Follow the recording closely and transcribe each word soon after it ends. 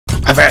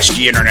Avast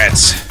ye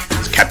internets!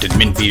 It's Captain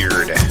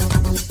Mintbeard.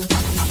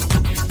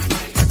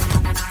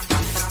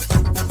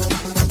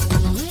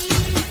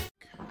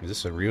 Is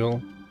this a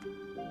real?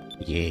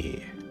 Yeah.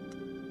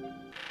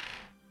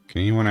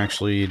 Can anyone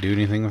actually do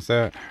anything with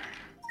that?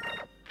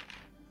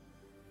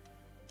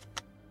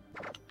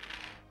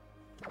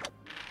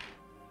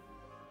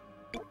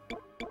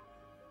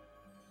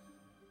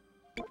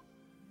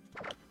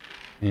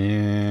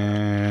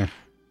 Yeah,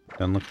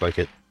 doesn't look like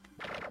it.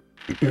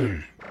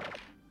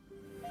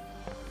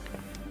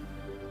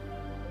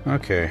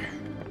 Okay.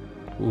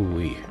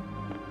 Ooh-wee.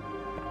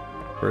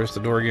 Where's the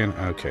door again?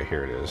 Okay,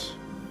 here it is.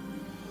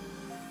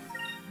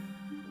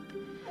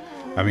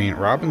 I mean,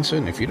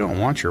 Robinson, if you don't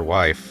want your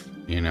wife,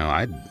 you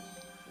know,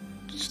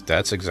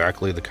 that's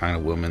exactly the kind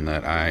of woman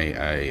that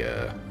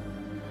I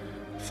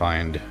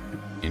find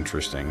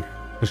interesting.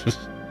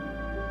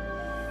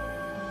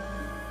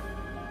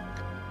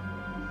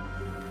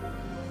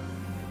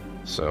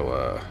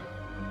 So,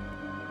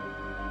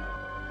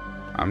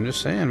 I'm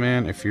just saying,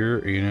 man, if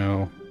you're, you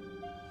know...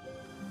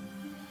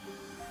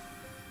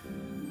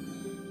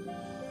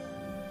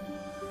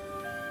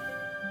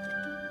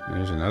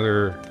 There's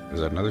another...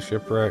 Is that another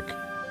shipwreck?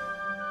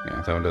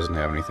 Yeah, that one doesn't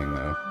have anything,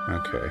 though.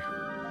 Okay.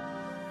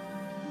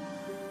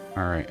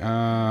 Alright,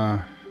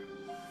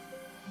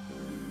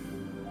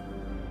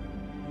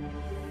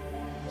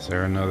 is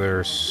there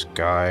another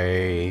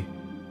sky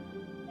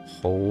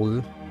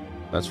hole?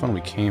 That's one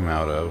we came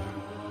out of.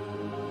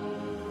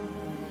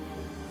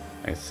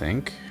 I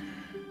think.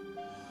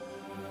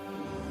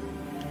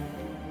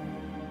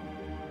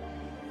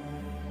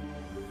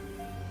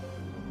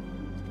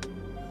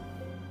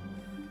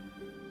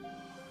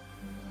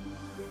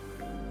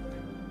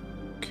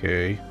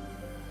 Okay.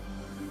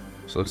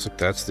 So looks like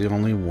that's the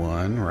only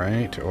one,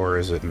 right? Or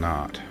is it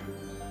not?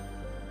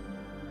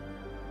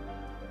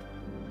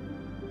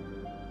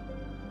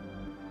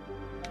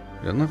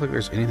 It doesn't look like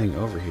there's anything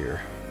over here.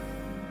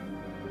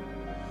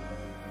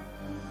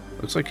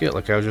 Looks like it.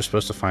 Like I was just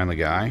supposed to find the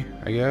guy,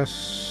 I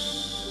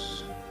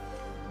guess.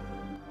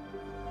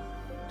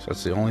 So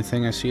that's the only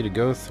thing I see to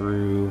go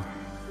through.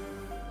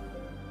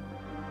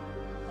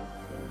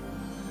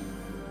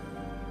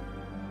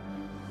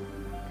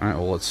 Alright,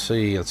 well, let's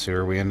see. Let's see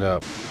where we end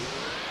up.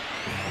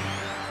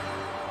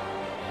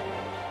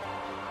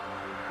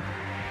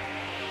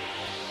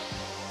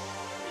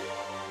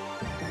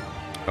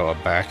 Oh, a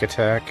back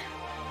attack?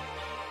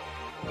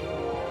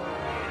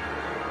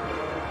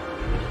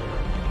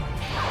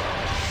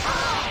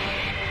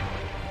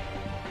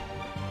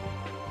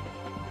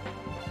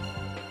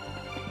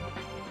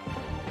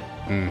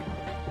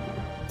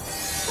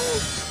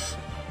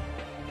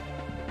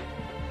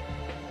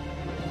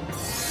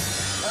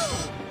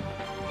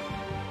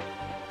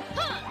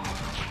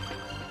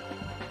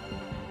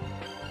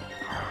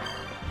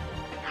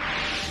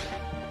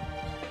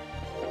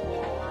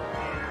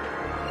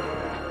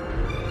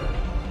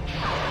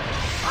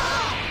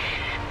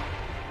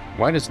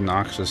 Why does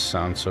Noxus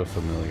sound so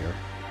familiar?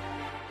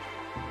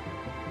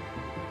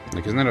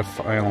 Like, isn't that a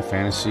Final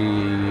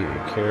Fantasy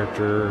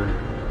character?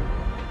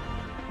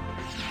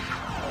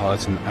 Oh,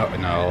 that's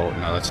no,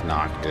 that's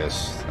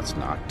Noctis. That's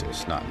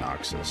Noctis, not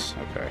Noxus.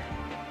 Okay.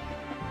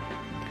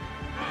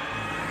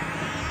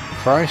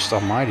 Christ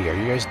Almighty, are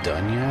you guys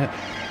done yet?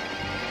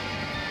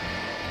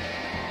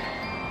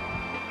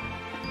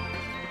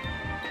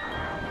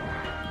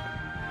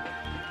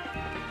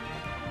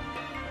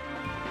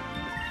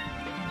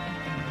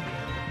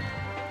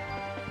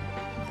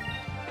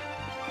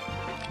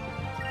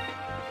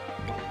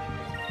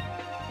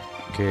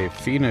 Okay,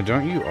 Fina,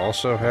 don't you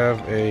also have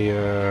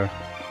a,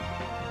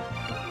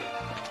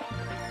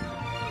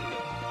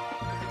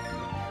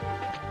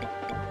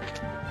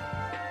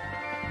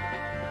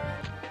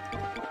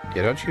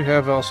 Yeah, don't you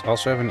have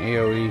also have an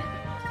AoE?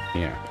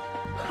 Yeah.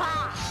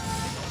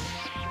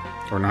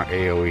 Or not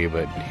AoE,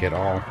 but hit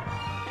all.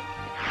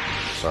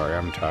 Sorry,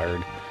 I'm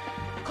tired.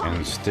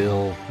 And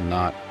still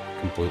not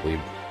completely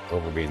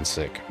over being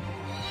sick.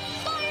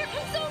 Fire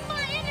consume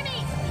my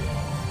enemies!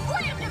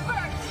 Slam to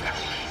burst!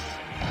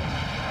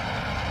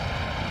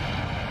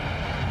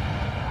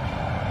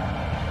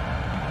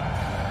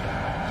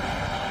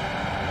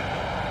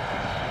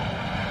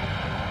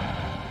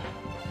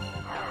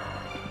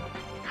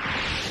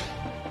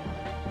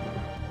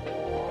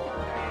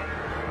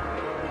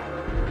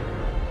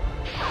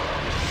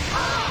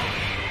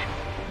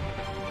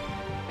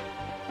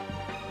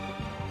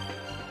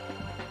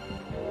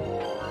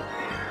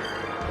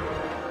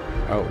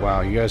 Oh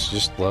wow, you guys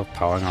just love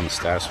piling on the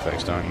stats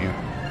effects, don't you?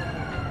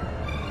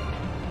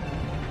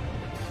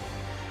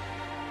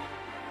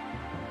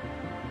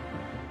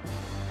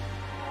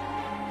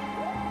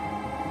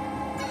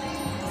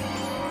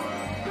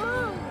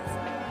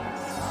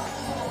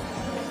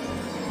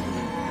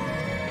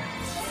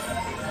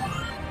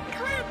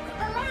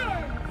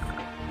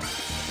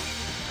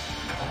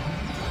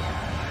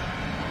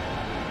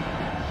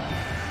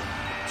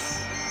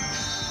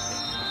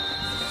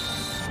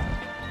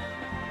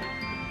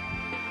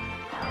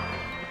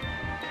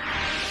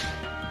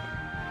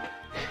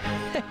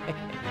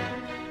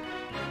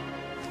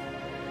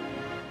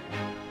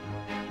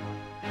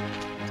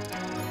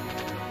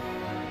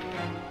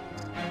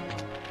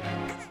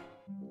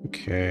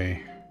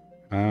 Okay.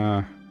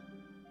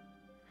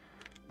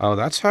 Oh,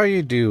 that's how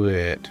you do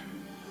it.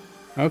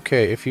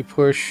 Okay, if you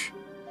push...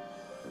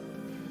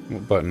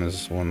 What button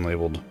is one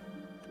labeled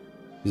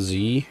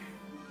Z?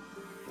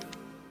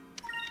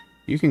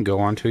 You can go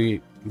onto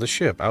the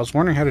ship. I was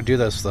wondering how to do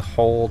this the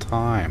whole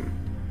time.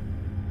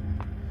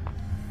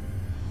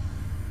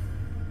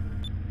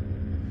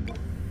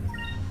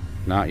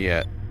 Not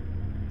yet.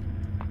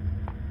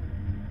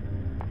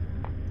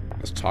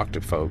 Let's talk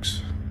to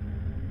folks.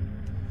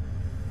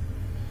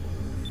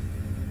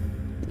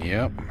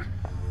 Yep.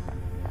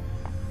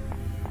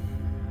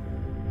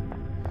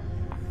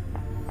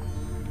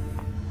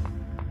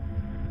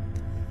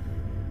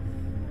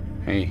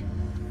 Hey.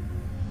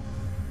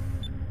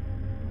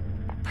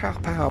 Pow,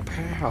 pow,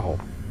 pow.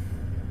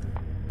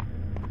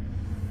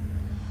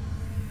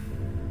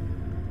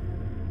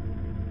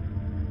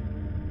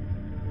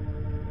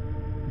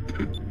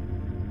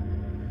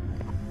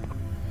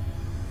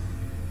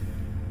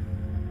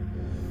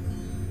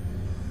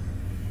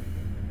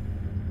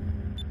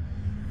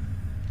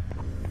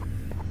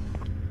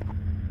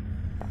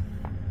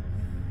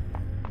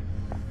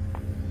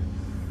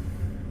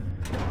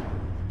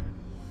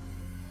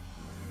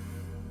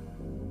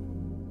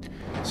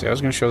 See, I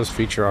was going to show this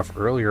feature off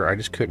earlier. I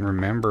just couldn't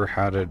remember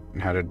how to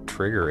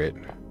trigger it.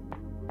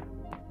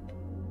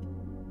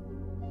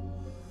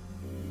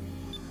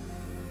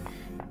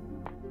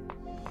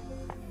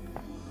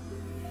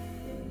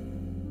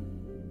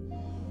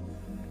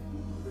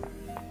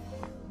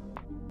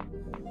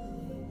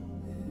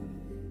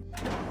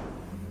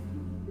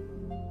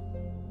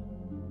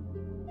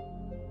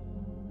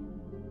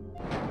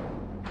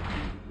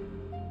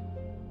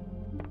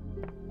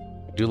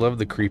 I do love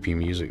the creepy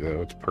music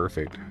though. It's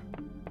perfect.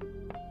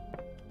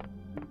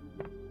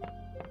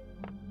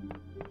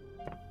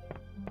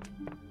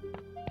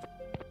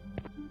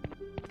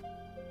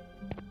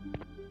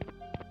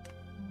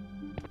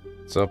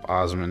 What's up,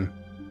 Osman?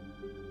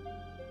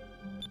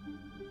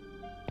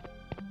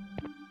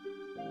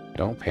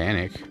 Don't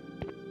panic.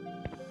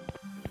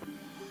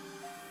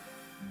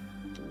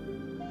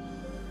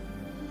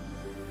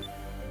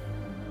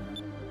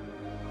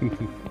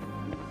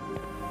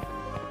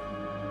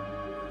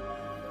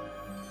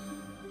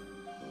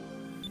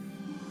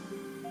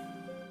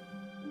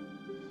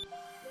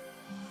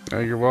 Oh,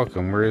 you're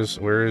welcome.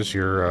 Where is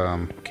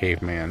your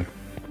caveman?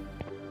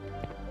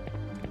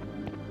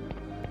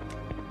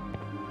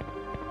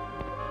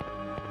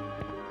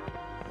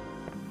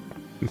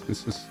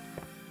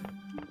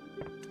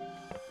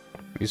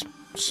 He's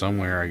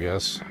somewhere, I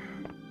guess.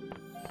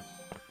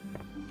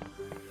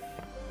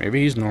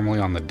 Maybe he's normally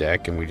on the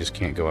deck and we just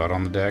can't go out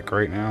on the deck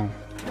right now.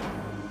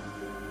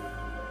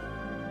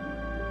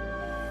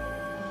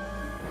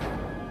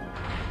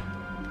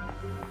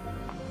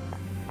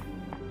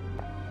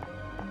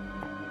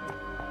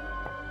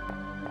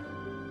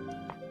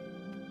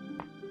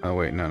 Oh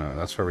wait, no,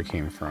 that's where we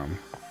came from.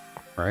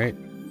 Right?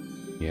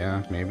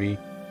 Yeah, maybe.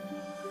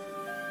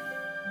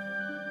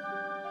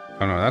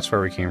 Oh no, that's where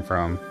we came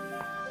from.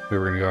 We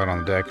were gonna go out on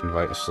the deck and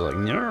invite us to, like,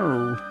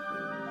 no!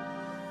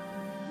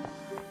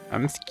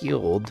 I'm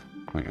skilled.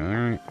 Like,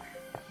 alright.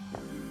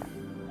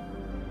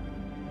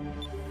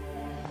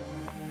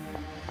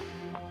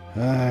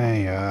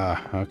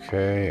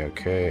 Okay, I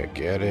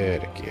get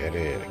it. You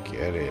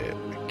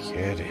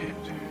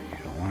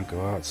don't want to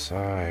go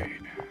outside.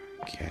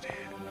 Get it.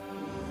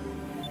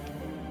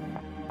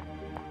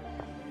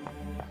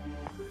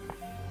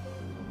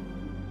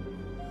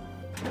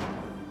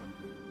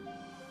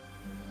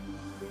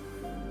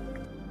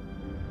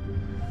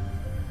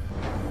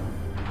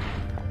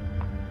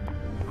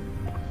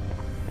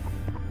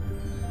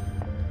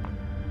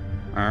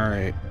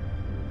 Alright.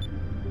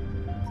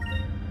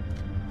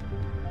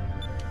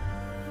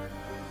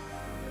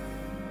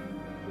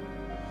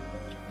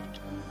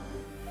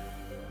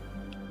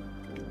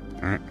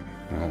 Alright,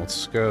 well,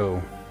 let's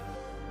go.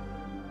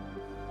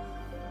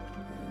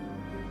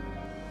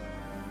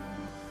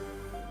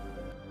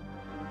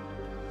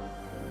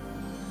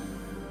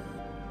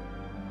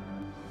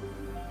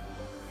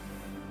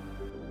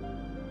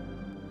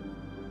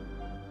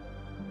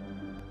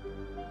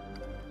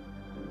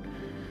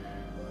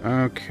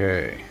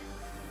 Okay.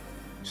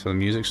 So the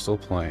music's still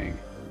playing.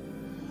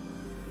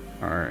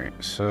 Alright,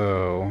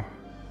 so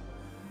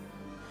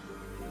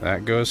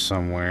that goes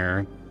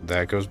somewhere.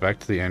 That goes back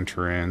to the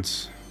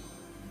entrance.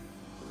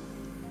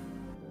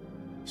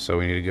 So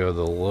we need to go to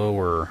the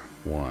lower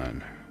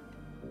one.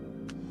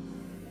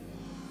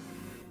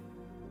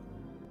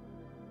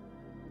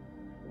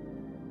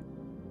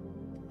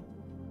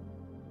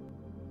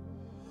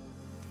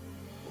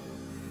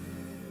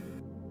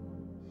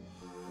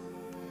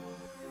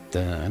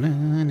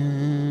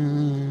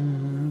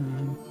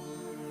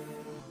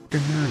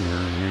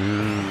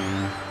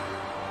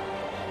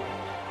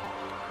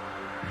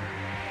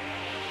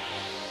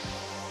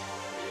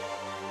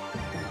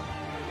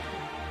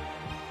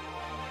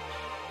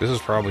 This is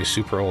probably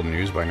super old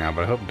news by now,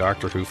 but I hope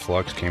Doctor Who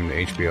Flux came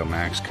to HBO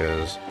Max,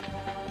 because,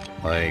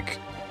 like,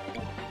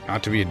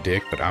 not to be a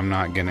dick, but I'm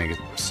not gonna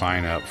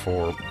sign up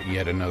for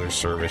yet another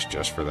service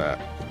just for that.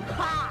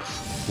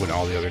 When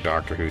all the other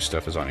Doctor Who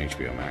stuff is on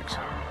HBO Max.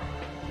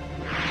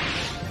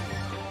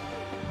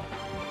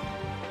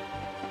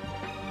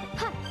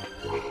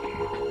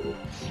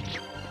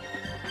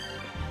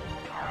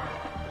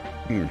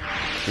 I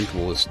think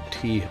this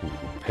tea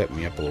pep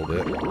me up a little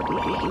bit.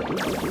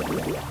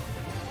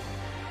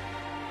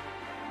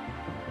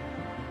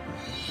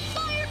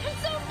 Fire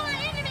consume my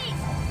enemies!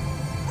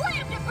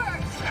 Slam to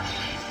burst!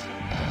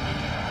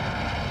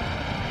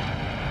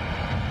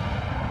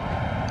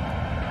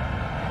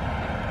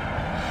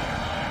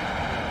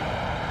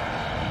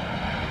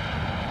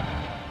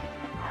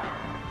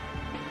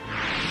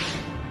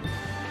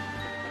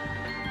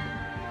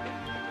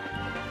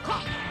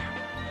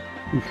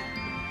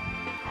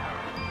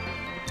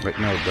 Wait,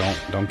 no,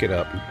 don't get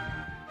up.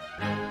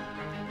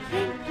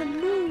 Thank the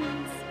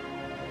moons.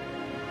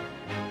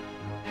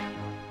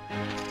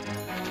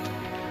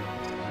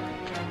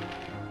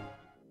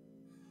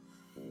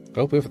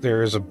 Hope if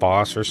there is a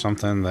boss or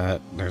something that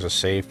there's a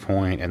save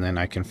point and then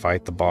I can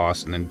fight the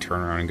boss and then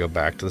turn around and go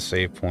back to the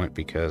save point,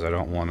 because I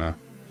don't want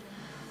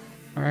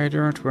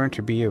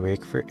to be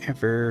awake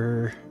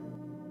forever.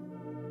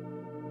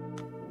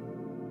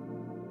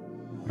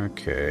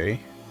 Okay.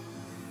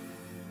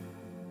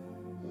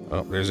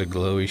 Oh, there's a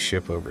glowy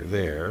ship over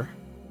there.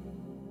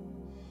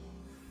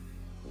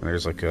 And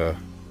there's like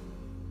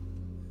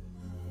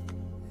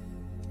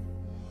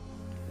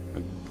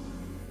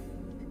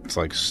it's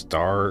like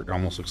star, it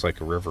almost looks like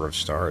a river of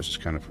stars. It's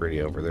kind of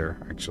pretty over there,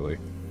 actually.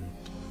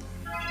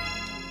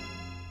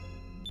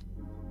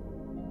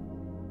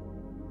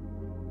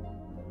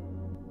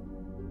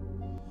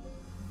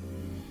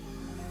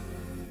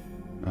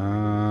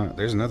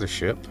 There's another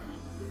ship.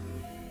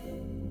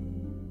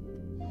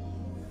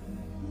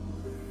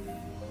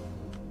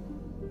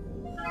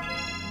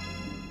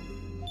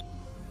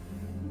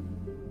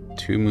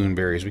 Two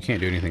moonberries. We can't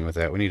do anything with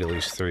that. We need at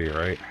least 3,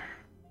 right?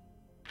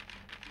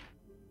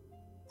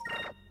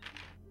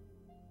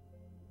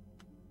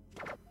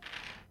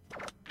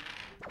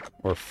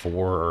 Or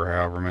 4, or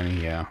however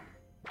many, yeah.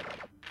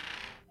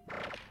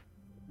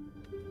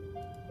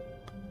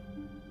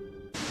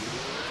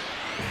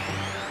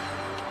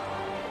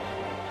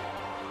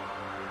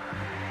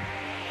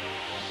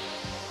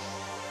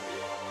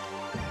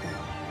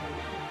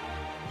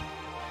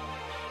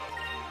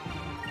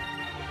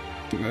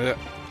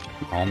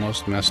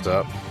 Almost messed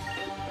up.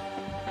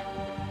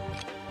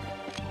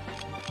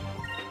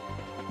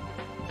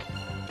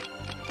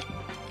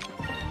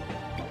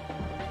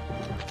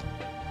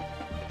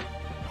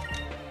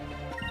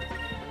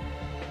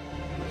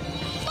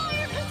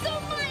 Fire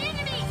consume my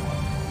enemies!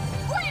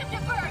 Slam to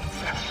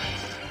burst!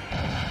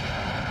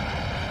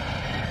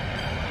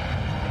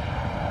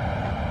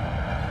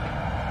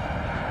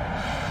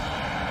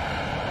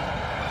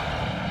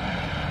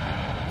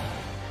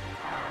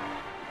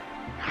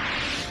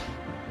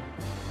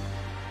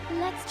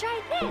 Let's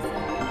try this.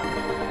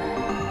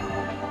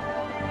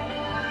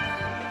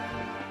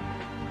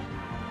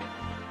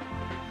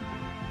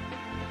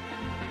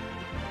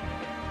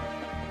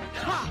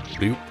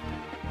 Boop.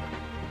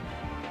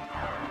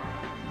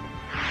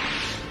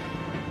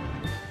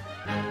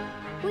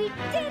 We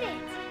did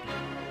it!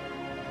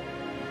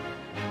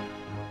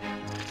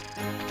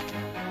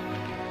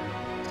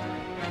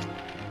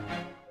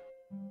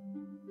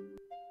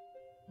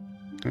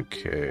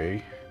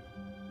 Okay.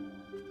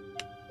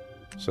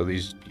 So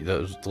those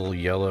little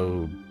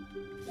yellow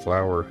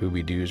flower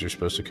hooby-doos are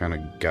supposed to kind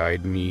of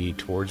guide me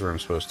towards where I'm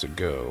supposed to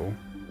go.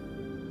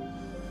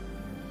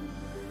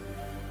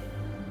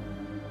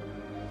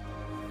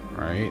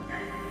 Right?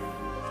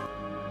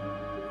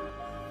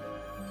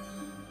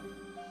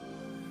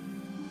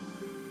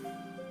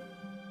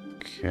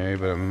 Okay,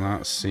 but I'm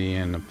not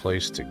seeing a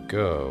place to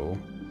go.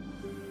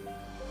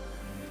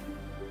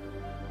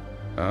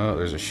 Oh,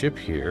 there's a ship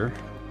here.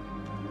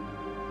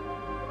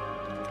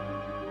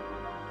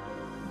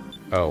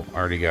 Oh,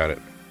 already got it.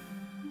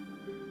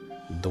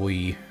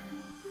 Doi.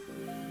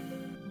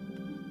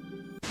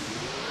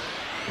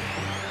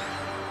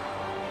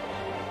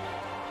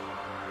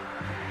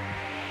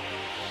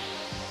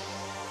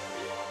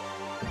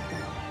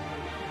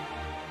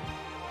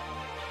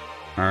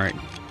 Alright.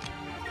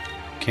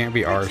 Can't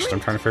be arsed. I'm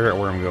trying to figure out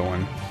where I'm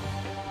going.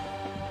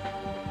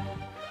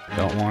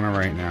 Don't want to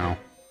right now.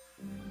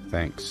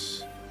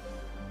 Thanks.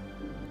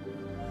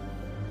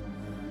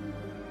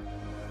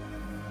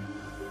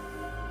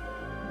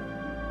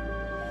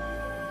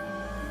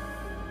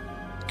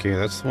 Okay,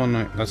 that's the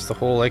one. That's the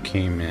hole I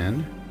came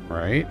in,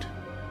 right?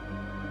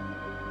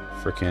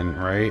 Frickin'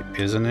 right,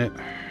 isn't it?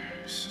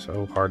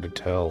 So hard to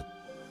tell.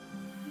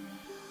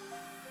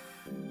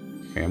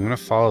 Okay, I'm gonna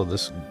follow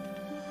this.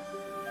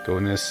 Go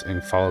in this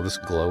and follow this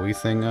glowy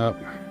thing up.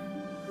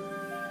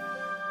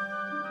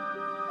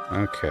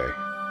 Okay.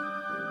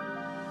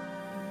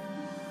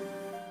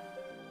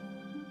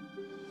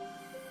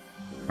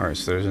 Alright,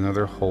 so there's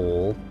another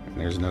hole, and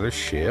there's another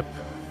ship.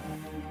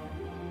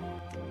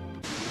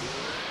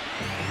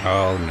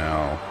 Oh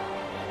no.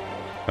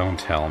 Don't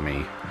tell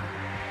me.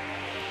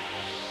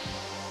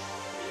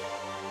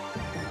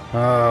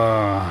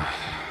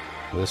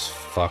 This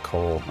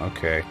fuckhole.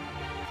 Okay.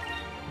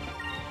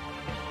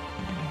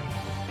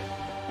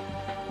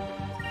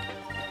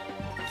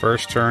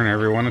 First turn,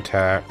 everyone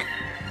attack.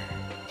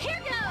 Here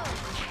goes.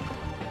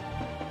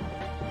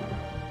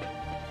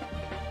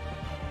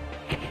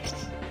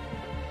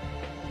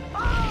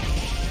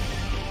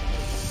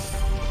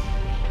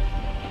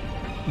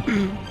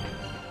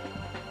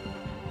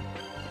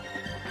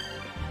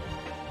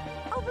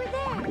 Over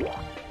there.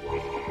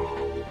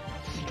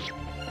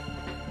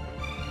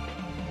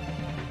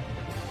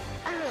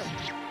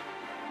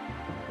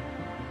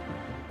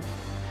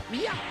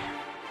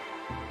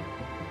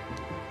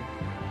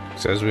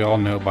 So as we all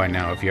know by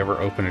now, if you ever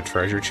open a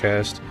treasure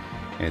chest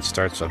and it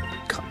starts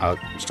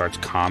starts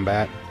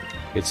combat,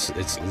 it's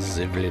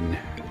Zivlin.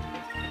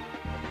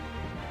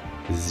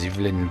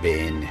 Zivlin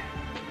Bane.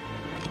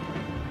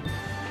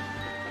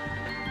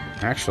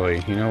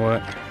 Actually, you know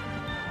what?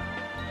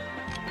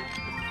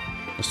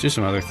 Let's do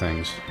some other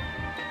things.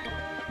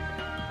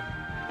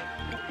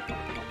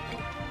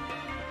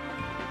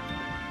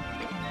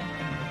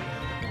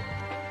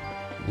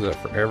 Is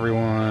that for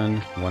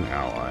everyone? One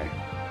ally.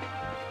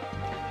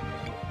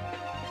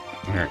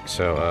 Alright,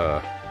 so,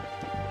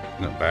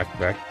 no, back,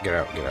 get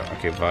out.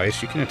 Okay,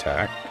 Vice, you can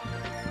attack.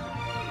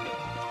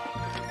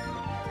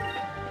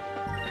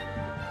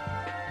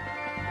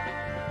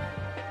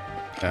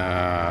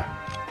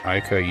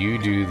 Aika, you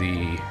do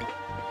the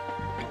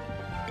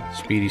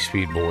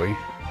Speed Boy.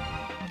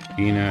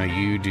 Ina,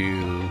 you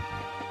do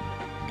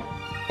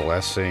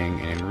Blessing,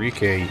 and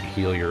Enrique,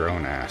 heal your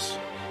own ass.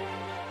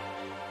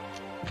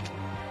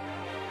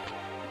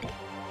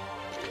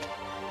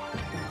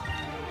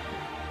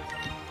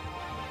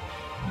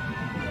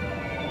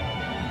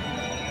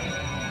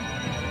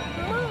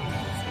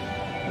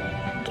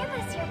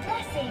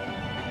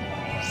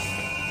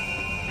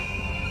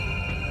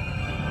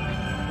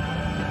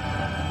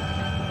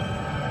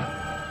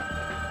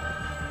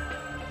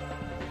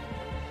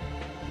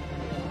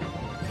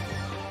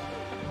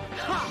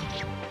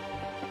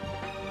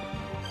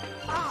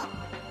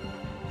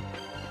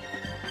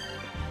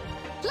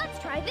 Let's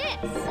try this.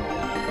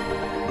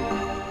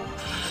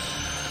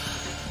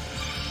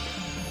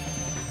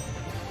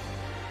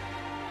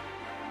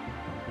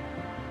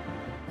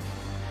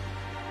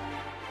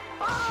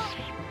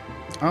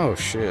 Oh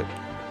shit.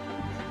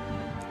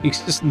 He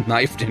just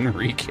knifed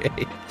Enrique.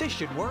 This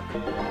should work.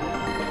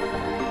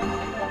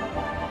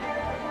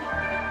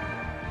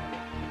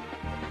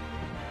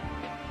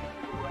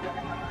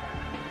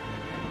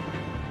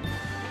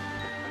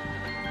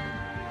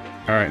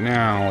 Alright,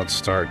 now let's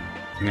start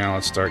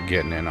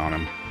getting in on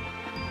him.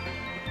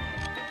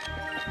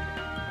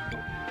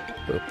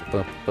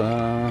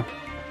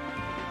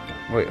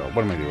 Wait,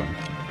 what am I doing?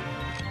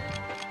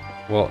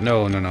 Well,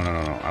 no.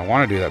 I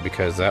want to do that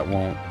because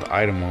the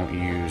item won't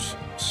use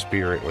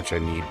spirit, which I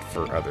need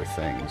for other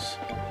things.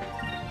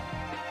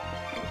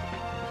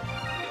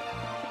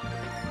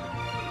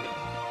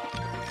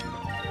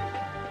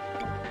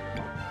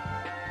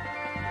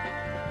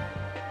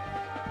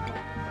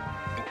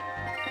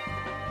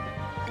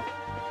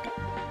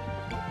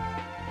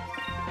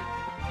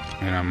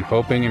 And I'm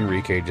hoping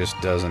Enrique just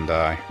doesn't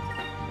die.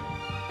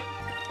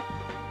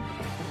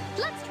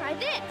 Let's try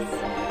this.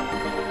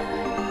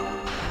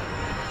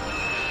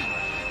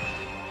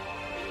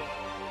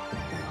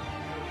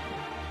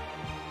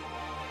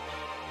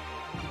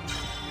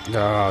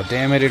 Oh,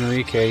 damn it,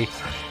 Enrique.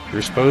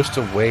 You're supposed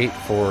to wait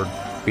for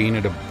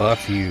Bina to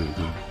buff you,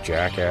 you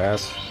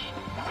jackass.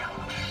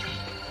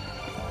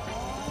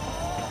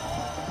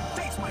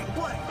 Face my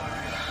blade.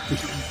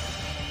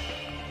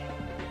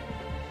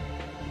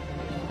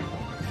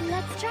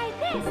 Let's try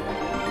this.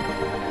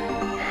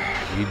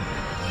 You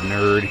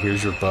nerd,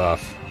 here's your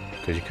buff.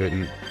 Because you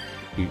couldn't...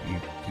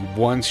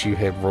 Once you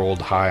had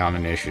rolled high on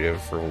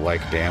initiative for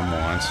like damn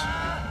once.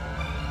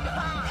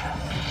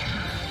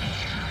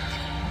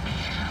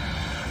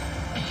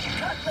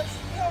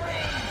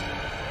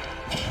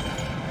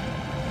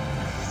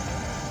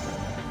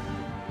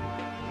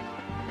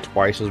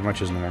 Twice as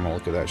much as normal.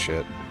 Look at that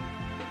shit.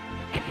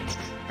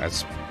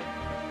 That's...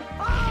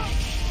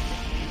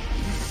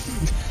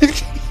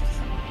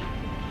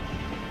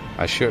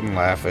 I shouldn't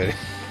laugh at it.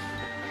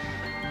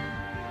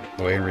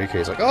 The way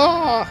Enrique's like,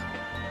 oh!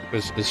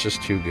 It's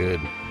just too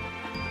good.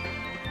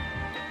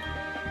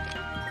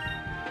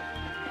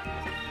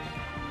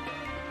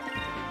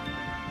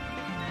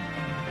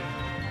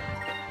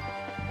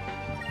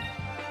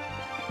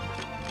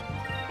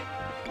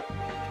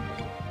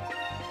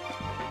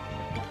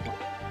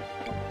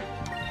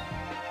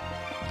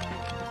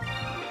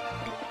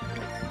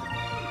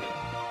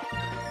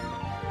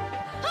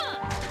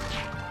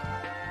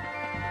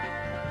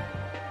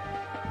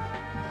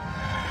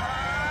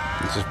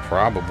 This is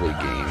probably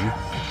game.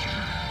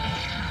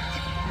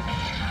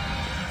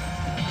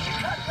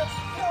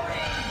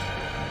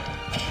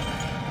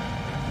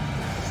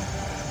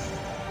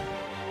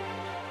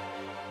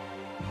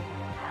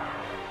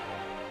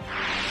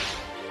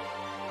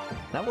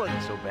 That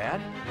wasn't so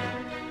bad.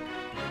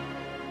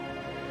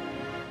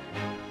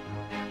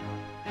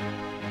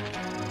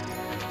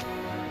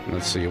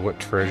 Let's see, what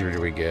treasure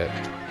do we get?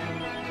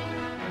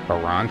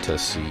 Paranta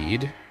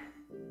seed.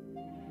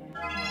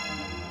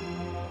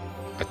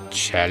 A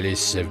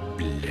chalice of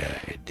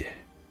blood.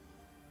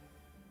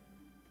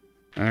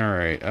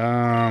 Alright,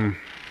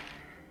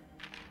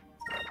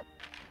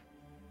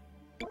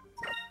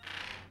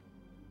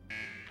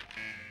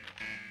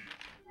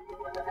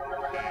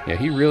 yeah,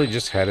 he really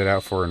just had it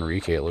out for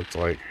Enrique, it looked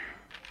like.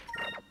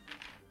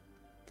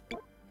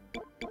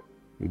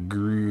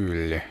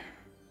 Gruel.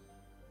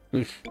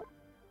 Oof.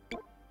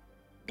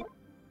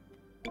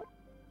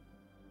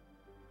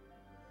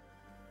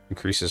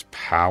 Increases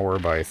power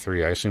by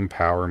 3. I assume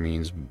power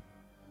means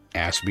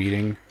ass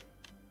beating.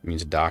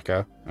 Means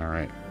DACA.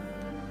 Alright.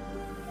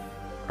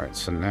 Alright,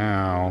 so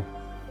now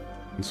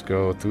let's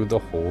go through the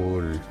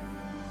hole.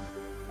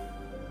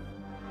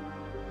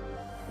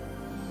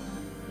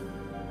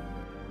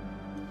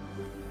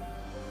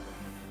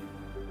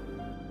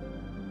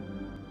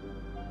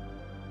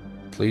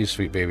 Please,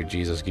 sweet baby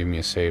Jesus, give me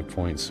a save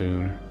point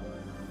soon.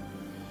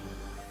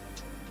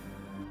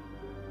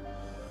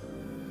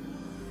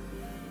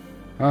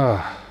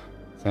 Ah,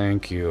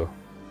 thank you.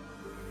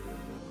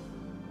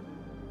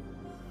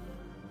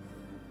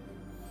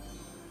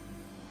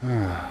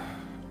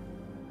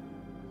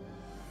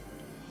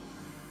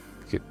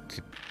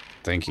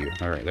 Thank you.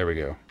 Alright, there we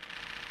go.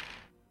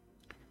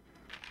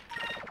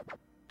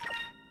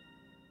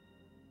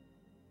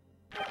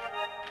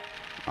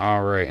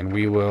 Alright, and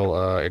we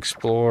will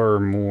explore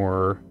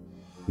more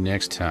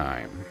next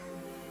time.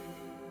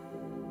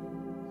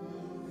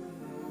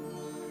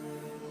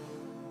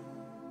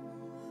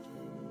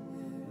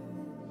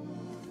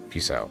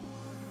 Peace out.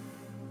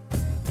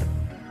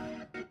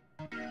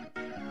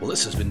 Well,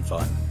 this has been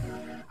fun.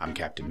 I'm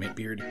Captain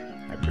Mitbeard.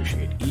 I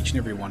appreciate each and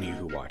every one of you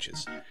who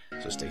watches.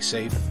 So stay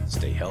safe,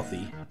 stay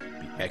healthy,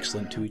 be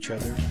excellent to each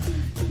other.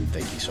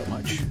 Thank you so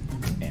much,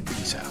 and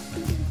peace out.